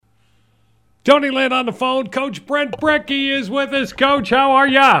Tony Lynn on the phone. Coach Brent Brecky is with us. Coach, how are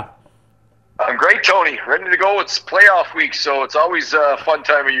ya? I'm great, Tony. Ready to go. It's playoff week, so it's always a fun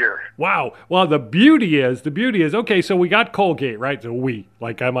time of year. Wow. Well, the beauty is, okay, so we got Colgate, right? So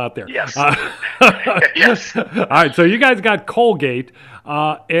I'm out there. Yes. Yes. All right, so you guys got Colgate,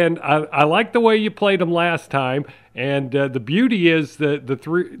 and I like the way you played them last time. And the beauty is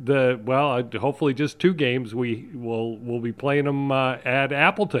hopefully just 2 games we'll be playing them at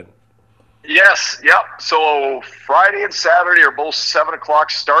Appleton. Yes, yep. So Friday and Saturday are both 7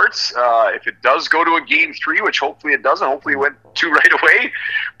 o'clock starts. If it does go to a game 3, which hopefully it doesn't, hopefully it went 2 right away,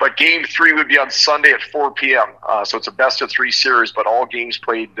 but game 3 would be on Sunday at 4 p.m. So it's a best of 3 series, but all games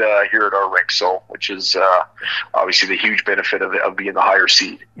played here at our rink. So, which is obviously the huge benefit of being the higher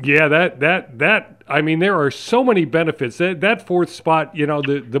seed. Yeah, that. I mean, there are so many benefits. That 4th spot,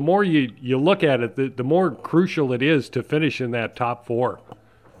 the more you look at it, the more crucial it is to finish in that top 4.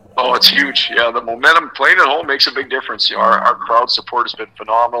 Oh, it's huge. Yeah, the momentum playing at home makes a big difference. Our crowd support has been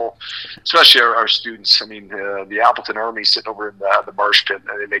phenomenal, especially our students. I mean, the Appleton Army sitting over in the Marsh Pit,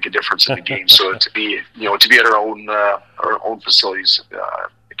 they make a difference in the game. So to be at our own facilities,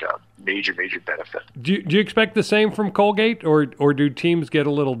 like a major benefit. Do you expect the same from Colgate, or do teams get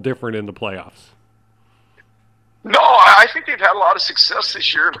a little different in the playoffs? No, I think they've had a lot of success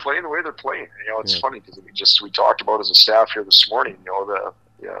this year in playing the way they're playing. It's funny because we talked about as a staff here this morning.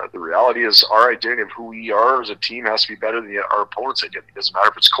 The reality is our identity of who we are as a team has to be better than our opponent's identity. It doesn't matter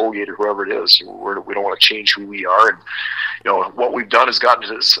if it's Colgate or whoever it is. We don't want to change who we are. And, what we've done has gotten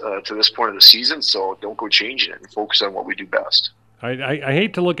to this point of the season, so don't go changing it and focus on what we do best. I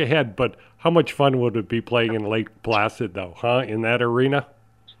hate to look ahead, but how much fun would it be playing in Lake Placid, though, in that arena?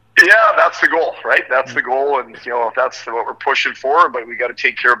 Yeah, that's the goal, right? That's the goal, and that's what we're pushing for. But we got to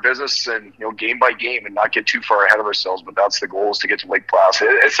take care of business, and game by game, and not get too far ahead of ourselves. But that's the goal, is to get to Lake Placid.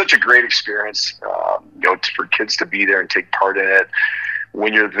 It's such a great experience, for kids to be there and take part in it.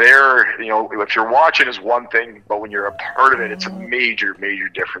 When you're there, if you're watching is one thing, but when you're a part of it, it's a major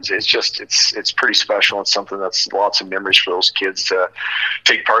difference. It's pretty special. It's something that's lots of memories for those kids to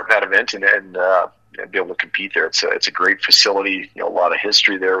take part in that event and be able to compete there. It's a great facility. A lot of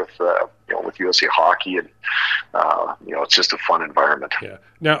history there with USA Hockey, and it's just a fun environment. Yeah.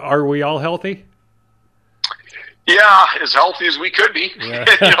 Now, are we all healthy? Yeah, as healthy as we could be. Yeah.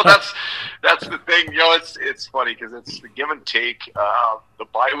 That's the thing. It's funny because it's the give and take. The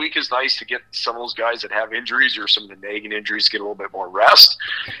bye week is nice to get some of those guys that have injuries or some of the nagging injuries get a little bit more rest.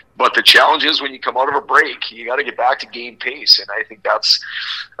 But the challenge is when you come out of a break, you got to get back to game pace. And I think that's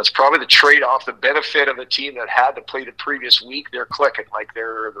probably the trade-off. The benefit of a team that had to play the previous week, they're clicking, like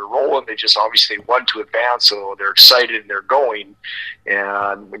they're rolling. They just obviously won to advance, so they're excited and they're going.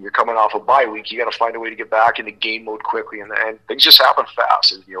 And when you're coming off a bye week, you got to find a way to get back into game mode quickly. And things just happen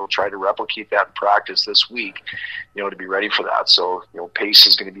fast. And try to replicate that in practice this week, to be ready for that. So pace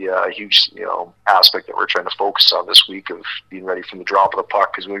is going to be a huge aspect that we're trying to focus on this week, of being ready from the drop of the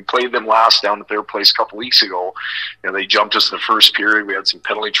puck. Because when we played them last down at their place a couple weeks ago, they jumped us in the first period. We had some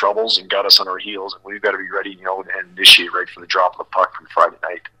penalty troubles and got us on our heels, and we've got to be ready, and initiate right from the drop of the puck from Friday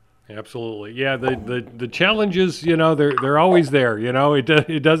night. Absolutely, yeah. The challenges, they're always there.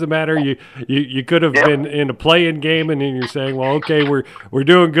 It doesn't matter. You could have been in a play-in game, and then you're saying, well, okay, we're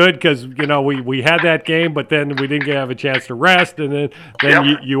doing good because we had that game, but then we didn't have a chance to rest, and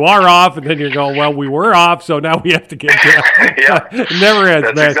then you are off, and then you're going, well, we were off, so now we have to get down. It never ends,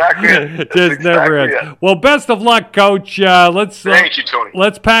 That's man. Exactly it. It just never ends. It. Well, best of luck, Coach. Thank you, Tony.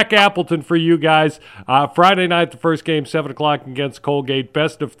 Let's pack Appleton for you guys. Friday night, the first game, 7 o'clock against Colgate.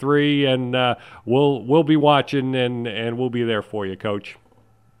 Best of 3. And we'll be watching, and we'll be there for you, Coach.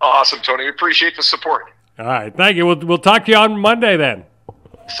 Awesome, Tony. We appreciate the support. All right, thank you. We'll talk to you on Monday then.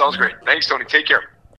 Sounds great. Thanks, Tony. Take care.